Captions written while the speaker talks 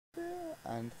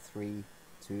And 3,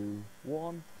 2,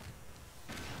 1.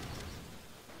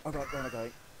 Oh god, where am I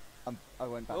going? I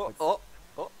went backwards. Oh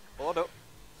no.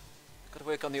 Gotta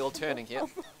work on the old turning here.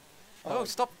 Oh,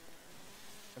 stop!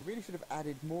 I really should have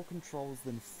added more controls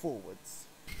than forwards.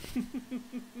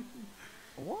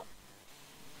 What?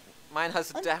 Mine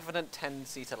has a definite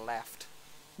tendency to left.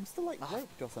 I'm still like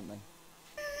roped or something.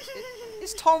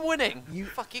 Is Tom winning?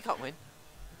 Fuck, you can't win.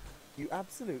 You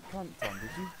absolute cunt, Tom, did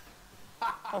you?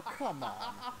 Oh, come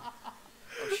on.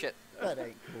 Oh shit. That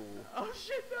ain't cool. Oh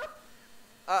shit, no!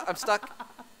 I'm stuck.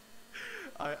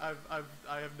 I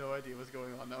have no idea what's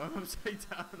going on now. I'm upside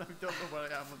down. I don't know where I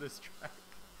am on this track.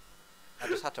 I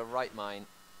just had to write mine.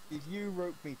 Did you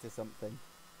rope me to something?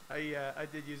 I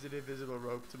did use an invisible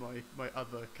rope to my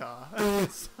other car.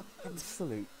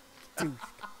 Absolute douche.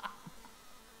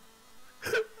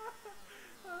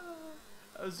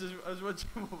 I was watching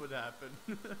what would happen.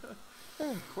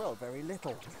 Well, very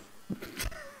little.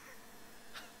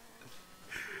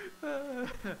 I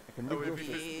can read your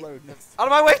explode next. Out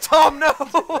of my way, Tom! No!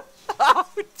 Oh,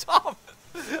 Tom!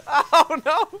 Oh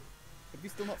no! Have you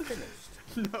still not finished?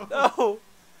 No. No!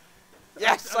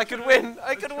 Yes, I could win!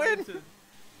 I could win!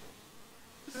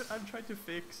 I'm trying to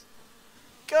fix.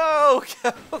 Go!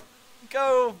 Go!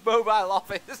 Go, mobile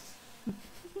office!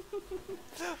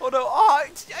 Oh no! Oh,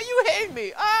 are you hitting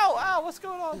me? Ow! Ow! What's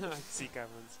going on? See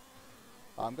cameras.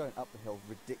 I'm going up the hill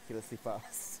ridiculously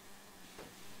fast.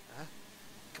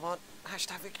 Come on!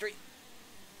 Hashtag victory!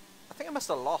 I think I must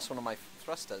have lost one of my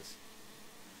thrusters.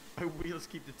 My wheels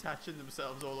keep detaching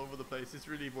themselves all over the place. It's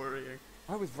really worrying.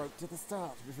 I was roped at the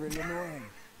start. It was really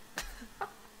annoying.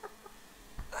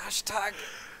 Hashtag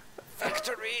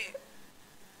victory!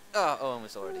 Oh, Owen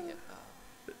was already here.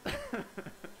 Oh.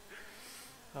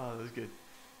 Oh, that was good.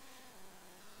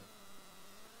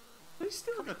 They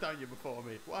still got down here before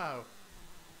me. Wow.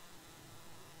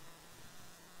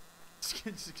 Just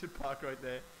gonna park right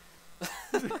there.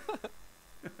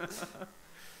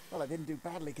 Well, I didn't do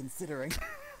badly considering.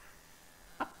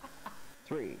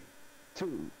 3,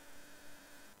 2,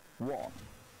 1.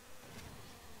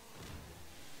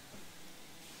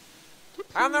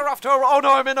 And they're off to a... Oh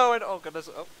no, I'm in Owen! Oh goodness.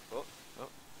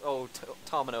 Oh,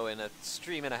 Tom and Owen are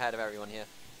streaming ahead of everyone here.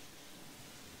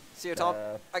 See you, Tom.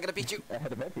 I'm gonna beat you.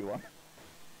 Ahead of everyone.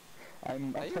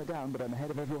 I'm upside down, but I'm ahead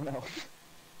of everyone else.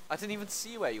 I didn't even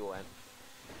see where you went.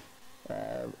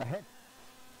 Ahead.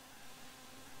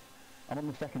 I'm on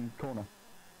the second corner.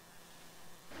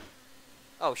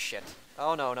 Oh shit.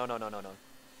 Oh no.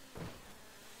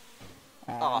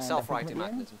 Oh, self-righting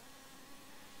mechanism.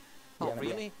 Oh, Yeah,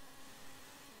 really?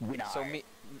 Winner. So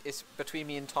it's between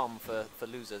me and Tom for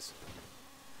losers.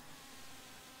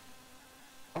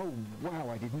 Oh wow,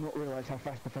 I did not realise how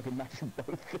fast the fucking massive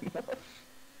boat thing was.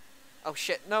 Oh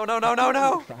shit, no!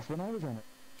 Fast when I was on it.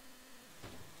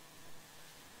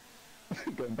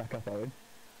 Going back up, Owen.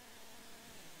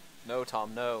 No,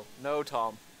 Tom, no. No,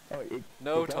 Tom. Oh,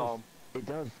 No, it does. Tom. It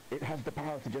does. It has the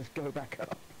power to just go back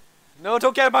up. No,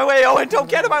 don't get in my way, Owen! Don't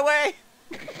get in my way!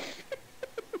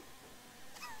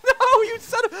 No, you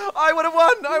son of... I would have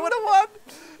won! I would have won!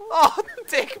 Oh,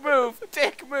 dick move!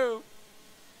 Dick move!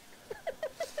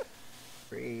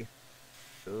 3,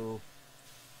 2,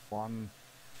 1,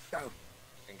 go!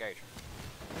 Engage.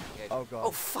 Oh god.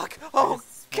 Oh fuck! Oh,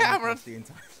 Cameron! The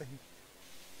entire thing.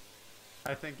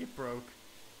 I think it broke.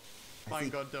 My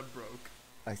goddamn broke.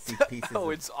 I see pieces. Oh,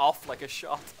 it's off like a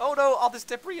shot. Oh no! Oh, there's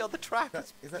debris on the track.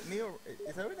 Is that me or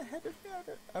is Owen ahead of me?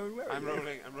 Owen, where are I'm you?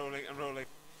 rolling.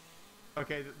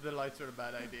 Okay, the lights are a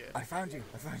bad idea. I found you.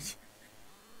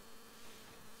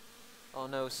 Oh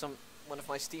no! One of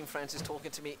my Steam friends is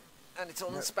talking to me, and it's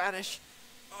all in Spanish.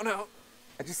 Oh no!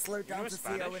 I just slowed down know to see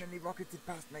Spanish? Owen and he rocketed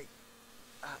past me.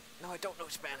 No, I don't know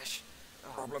Spanish.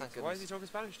 Oh, Problem. thank Why is goodness. he talking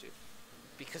Spanish to you?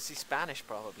 Because he's Spanish,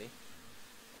 probably.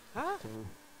 Huh? 2,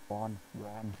 1,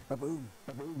 run. Ba-boom.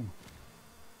 Ba-boom.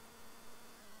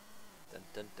 Dun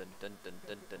dun dun dun dun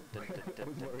dun dun dun I was dun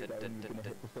worried dun Owen was dun going to dun.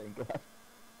 hit the same glass.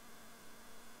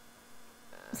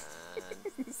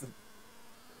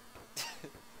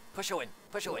 Push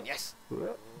Owen, yes.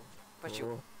 Push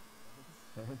you.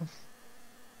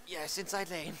 Yes, inside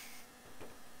lane.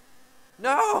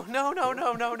 No.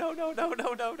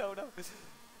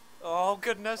 Oh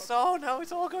goodness, oh no,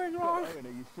 it's all going wrong. Owen, are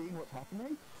you seeing what's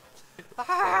happening?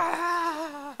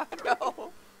 Ah,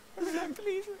 no.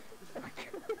 Please.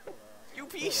 You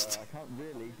beast. I can't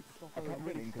really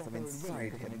because I'm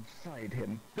inside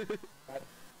him.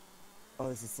 Oh,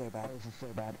 this is so bad.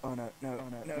 Oh no.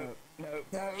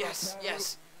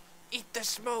 Yes. Eat the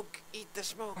smoke. Oh,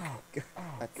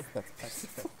 God. That's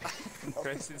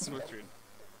Chris in Switzerland.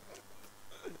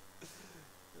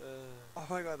 Oh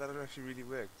my god, that actually really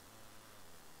worked.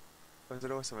 That was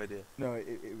an awesome idea. No,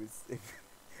 it was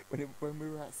when we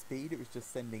were at speed, it was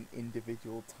just sending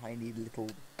individual tiny little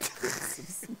bits of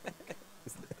smoke. It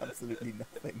was absolutely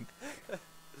nothing.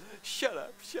 Shut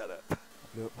up, shut up. I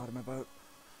blew up part of my boat.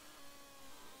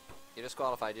 You're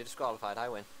disqualified, you're disqualified. I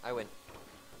win, I win.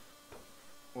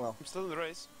 Well, I'm still in the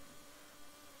race.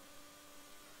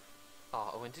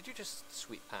 Oh, Owen, did you just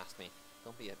sweep past me?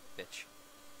 Don't be a bitch.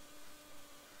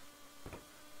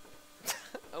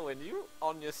 Owen, you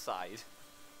on your side?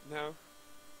 No.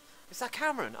 Is that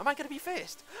Cameron? Am I going to be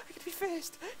first? I'm going to be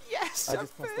first. Yes, I I'm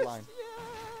just crossed first. the line.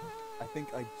 Yeah. I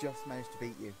think I just managed to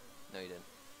beat you. No, you didn't.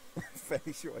 I'm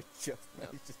fairly sure I just No,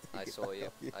 managed to I take saw it you.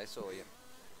 out of I saw you.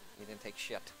 You didn't take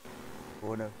shit.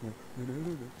 Oh no, no, no, no, no,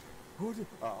 no. Oh, no.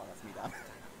 Oh, that's me down.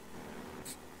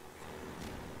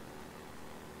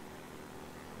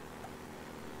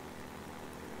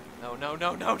 No, no,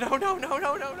 no, no, no, no, no, no,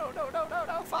 no, no, no, no, no,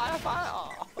 no, fire, fire.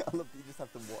 Oh. I love that you just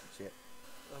have to watch it.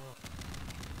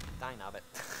 Dang nabbit.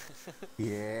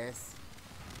 Yes.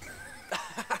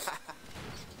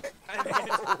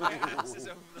 My ass is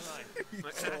over the line. My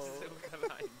ass is over the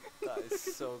line. That is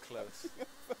so close.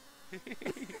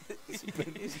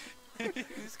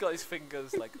 He's got his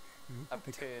fingers like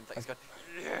upturned, like he's got.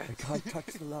 I can't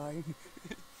touch the line.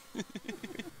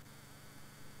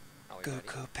 Are we Go ready?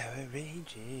 go Power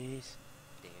Rangers.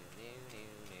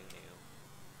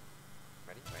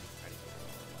 Ready, ready, ready.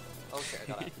 Oh shit, I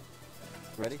got it.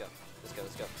 Ready? Let's go, let's go,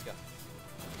 let's go, let's go.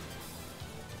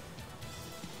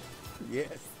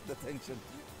 Yes, the tension.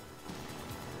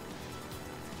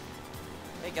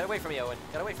 Hey, get away from me, Owen.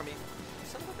 Get away from me. You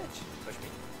son of a bitch. Push me.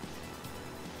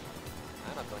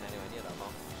 I'm not going anywhere near that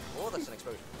bomb. Oh, that's an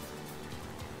explosion.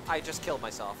 I just killed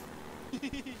myself.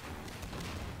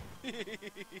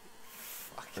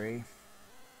 Fuck. 3,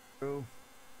 2,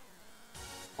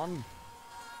 1.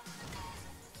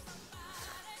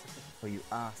 Oh, you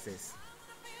asses.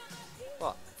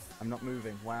 What? I'm not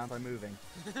moving. Why aren't I moving?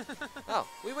 Oh,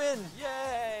 we win!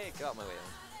 Yay! Get out my way,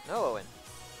 Owen. No, Owen.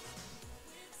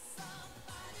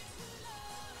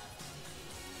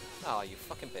 Oh, you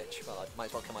fucking bitch. Well, I might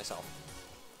as well kill myself.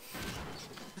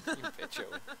 You bitch,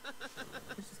 Owen.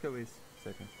 Let's just go with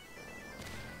second.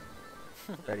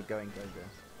 Ready, going.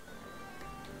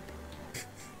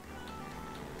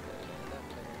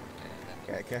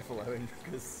 Okay, careful, Owen,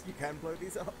 because you can blow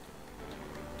these up.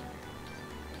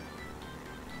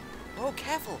 Oh,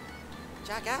 careful!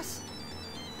 Jackass!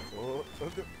 Oh,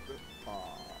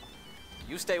 Aw.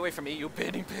 You stay away from me, you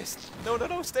burning piss. No, no,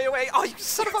 no, stay away! Oh, you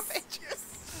son of a bitch!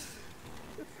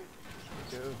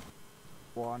 2,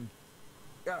 1,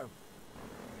 go.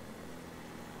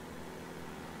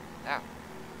 Ow.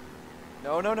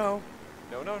 No, no, no.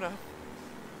 No, no, no.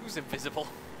 Who's invisible?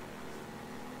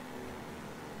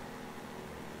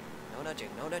 No nudging,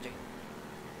 no nudging.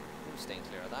 Who's staying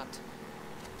clear of that?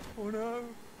 Oh no.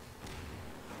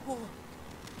 Oh.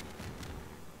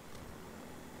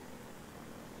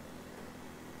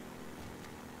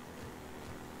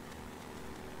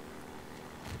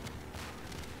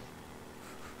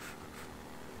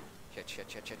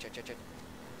 Shit.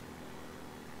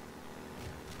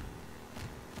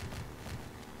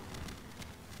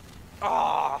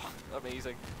 Ah,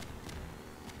 amazing.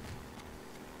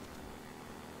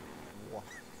 What?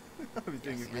 I was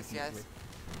doing Yes, it yes, reasonably.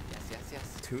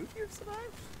 yes. 2 of you have survived?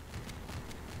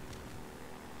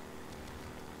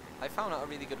 I found out a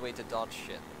really good way to dodge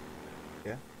shit,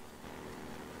 Yeah.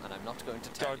 and I'm not going to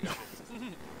tell Dodge.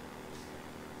 you.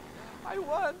 I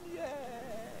won! Yay!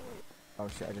 Oh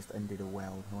shit, I just ended a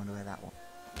well. I wonder where that one.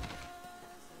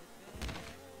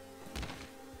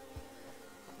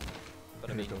 But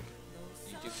I mean, Cool.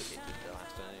 you duplicated the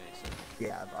last one anyway, so...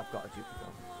 Yeah, I've got a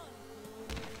duplicate.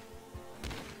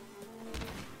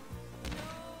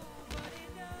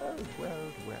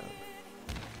 Well.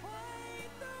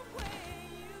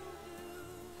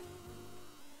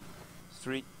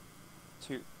 3,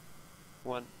 2,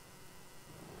 1.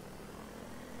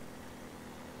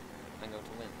 I'm going to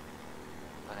win.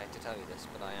 I hate to tell you this,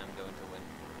 but I am going to win.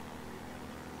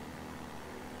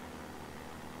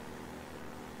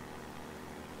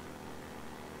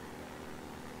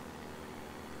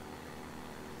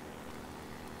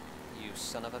 You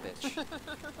son of a bitch.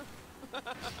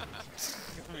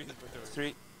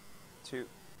 3, 2,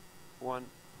 1.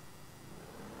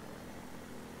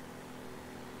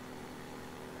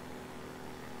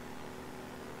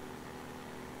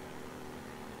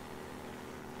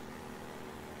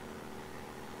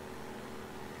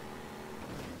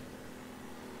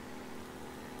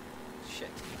 Shit.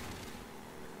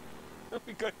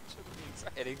 We got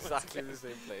In exactly the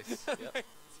same place. Yep.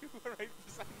 You were right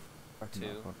beside Fucking 2,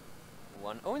 hell.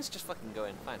 1. Owen's just fucking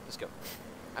going. Fine, let's go.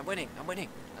 I'm winning. I'm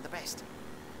the best.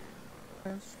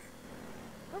 Yes.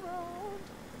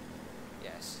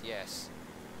 Yes, yes.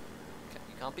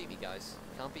 You can't beat me, guys.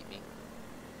 You can't beat me.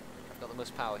 I've got the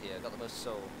most power here. I've got the most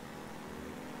soul.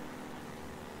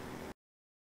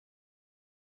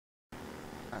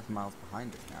 That's miles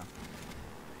behind us now.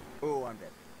 Oh, I'm dead.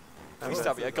 Please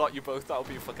tell me I got you both. That would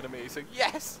be fucking amazing.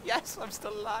 Yes, yes, I'm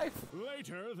still alive.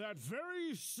 Later that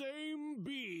very same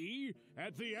bee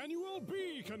at the annual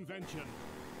bee convention.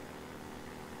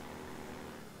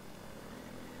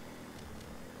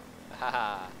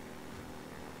 Haha.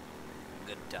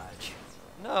 Good dodge.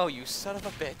 No, you son of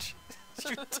a bitch.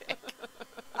 You dick.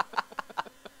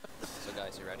 So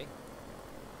guys, you ready?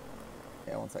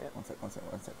 Yeah, one sec.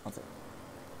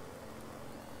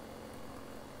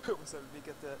 So we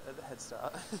get the head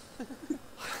start.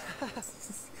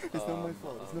 It's not my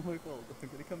fault. It's not my fault. I'm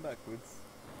gonna come backwards.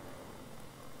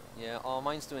 Yeah, oh,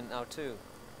 mine's doing it now too.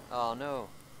 Oh no.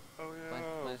 Oh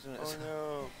Mine's doing it.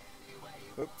 Oh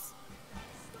no. Oops.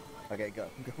 Okay, go.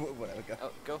 Go. Whatever. Go.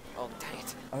 Oh, go. Oh, dang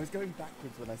it. I was going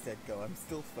backwards when I said go. I'm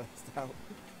still first out.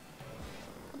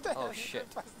 Oh shit.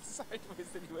 Sideways,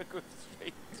 then you were going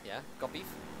straight. Yeah, got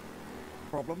beef?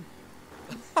 Problem?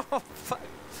 Oh, fuck.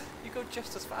 You go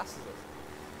just as fast as us.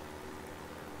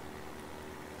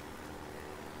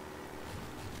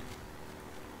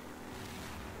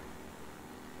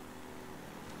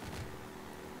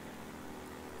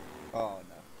 Oh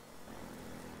no.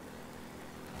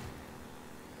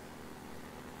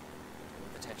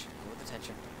 With the tension, with the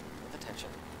tension, with the tension.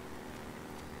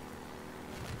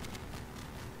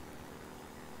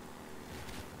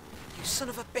 You son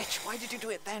of a bitch! Why did you do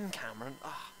it then, Cameron?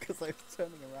 Ah. Because I was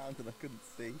turning around and I couldn't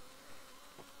see.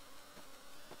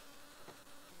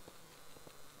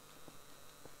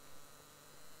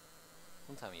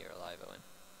 Don't tell me you're alive, Owen.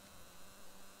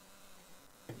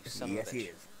 You son of a Yes, bitch. he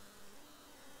is.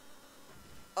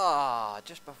 Ah,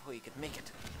 just before you could make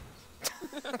it.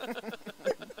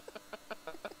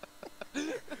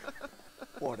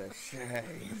 What a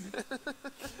shame.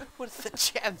 What are the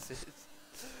chances?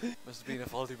 Must have been a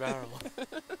faulty barrel.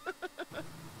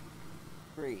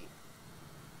 3.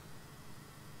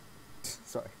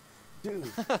 Sorry. 2.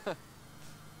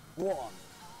 1.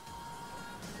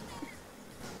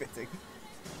 Fitting.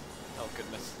 Oh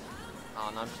goodness. Oh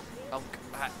no, oh,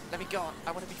 let me go.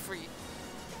 I want to be free.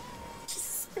 She's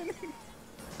spinning.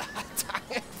 Dang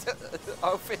it.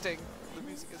 Oh, fitting. The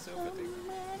music is so fitting.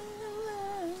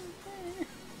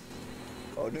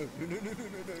 Oh no.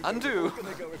 Undo. We're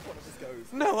gonna go if one of us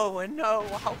goes. No, Owen, no.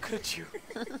 How could you?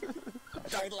 I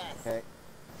died last. Okay.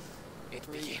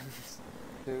 It begins.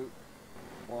 2.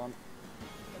 1.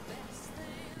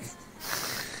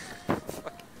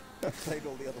 I've played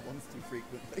all the other ones too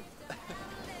frequently.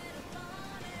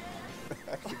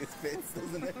 Actually, this fits,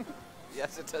 doesn't it?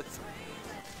 Yes, it does.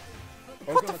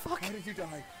 Oh What God, the fuck? How did you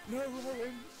die? No,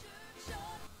 Owen!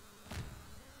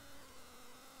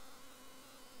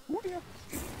 Oh dear! What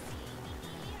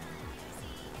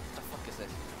the fuck is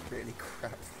this? Really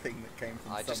crap thing that came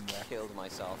from I just somewhere. killed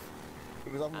myself.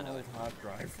 It was on I an know old it. hard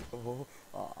drive. Oh,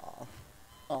 ah,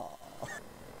 ah.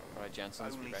 Alright,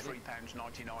 Jensen's, we Only ready?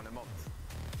 £3.99 a month.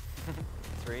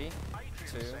 3, Adrian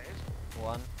 2, says,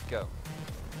 1, go.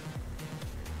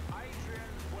 Adrian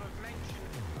will have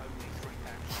mentioned only £3.99 a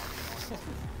month.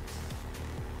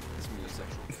 This music.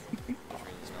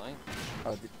 Adrian's annoying.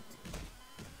 Oh, did...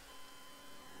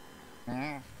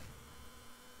 Ah.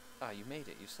 Ah, you made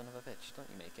it, you son of a bitch. Don't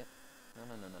you make it.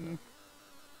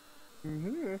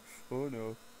 No. Oh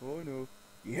no, oh no.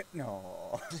 Yeah,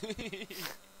 no.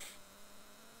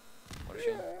 What a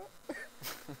shame.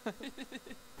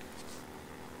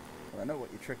 Well, I know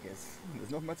what your trick is. There's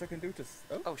not much I can do to...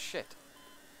 Oh shit.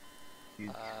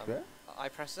 You... Where? I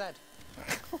press Z.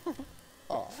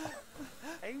 Aw.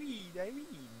 Irene.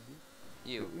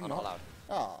 You You're are not. not allowed.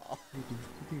 Aw.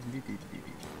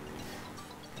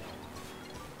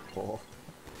 4. I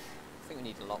think we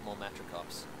need a lot more Metro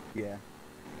cops. Yeah.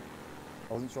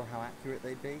 I wasn't sure how accurate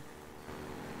they'd be.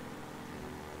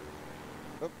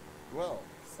 Oh, well,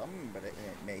 somebody...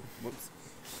 me. Whoops.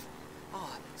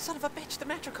 Oh, son of a bitch, the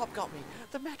Metro cop got me!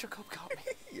 The Metro cop got me!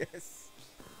 Yes.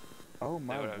 Oh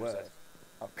my what I word. said.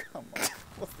 Oh, come on.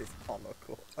 What's this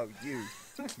holocaust? Oh, you.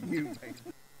 You, mate.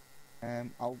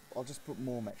 I'll just put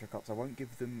more Metro Cops. I won't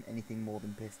give them anything more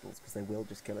than pistols, because they will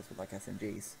just kill us with, like,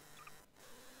 SMGs.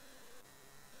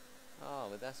 Oh,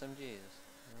 with SMGs.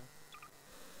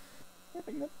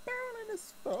 Having the barrel in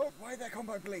his throat. Why there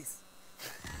compound police?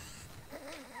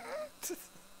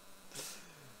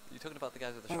 You're talking about the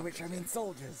guys with the By shotguns. which I mean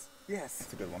soldiers. Yes.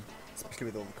 It's a good one. Especially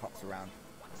with all the cops around.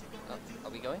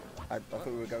 Are we going? I thought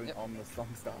we were going Yep. on the song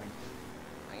starting.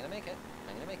 I'm gonna make it.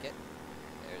 I'm gonna make it.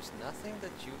 There's nothing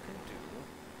that you can do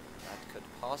that could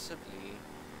possibly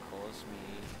cause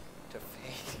me to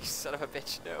fail. You son of a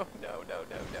bitch. No, no, no,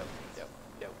 no, no, no,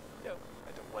 no, no.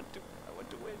 I don't want to. I want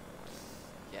to win.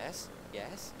 Yes,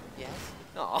 yes, yes.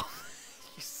 No.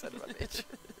 You son of a bitch.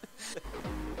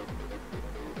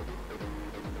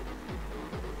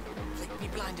 Be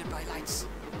blinded by lights.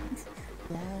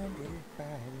 Blinded by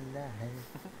light.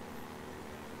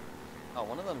 Oh,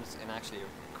 one of them's in actually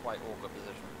a quite awkward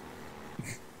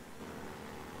position.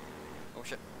 Oh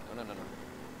shit. No, no, no, no.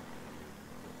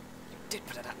 You did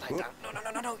put that light down. No, no,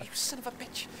 no, no, no. You son of a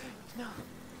bitch. No.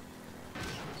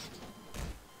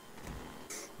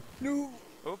 No!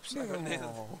 Oops, I got nailed.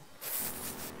 No!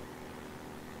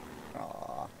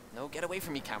 Aww. No, get away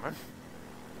from me, Cameron.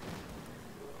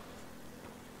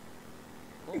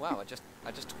 Oh wow,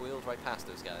 I just twirled right past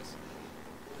those guys.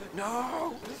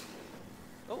 No!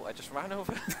 Oh, I just ran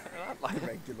over that The line.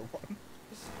 regular one.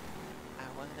 I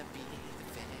wanna be the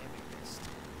very best.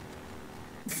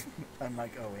 I'm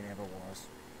like, oh, it never was.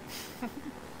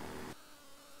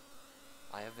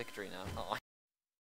 I have victory now. Oh,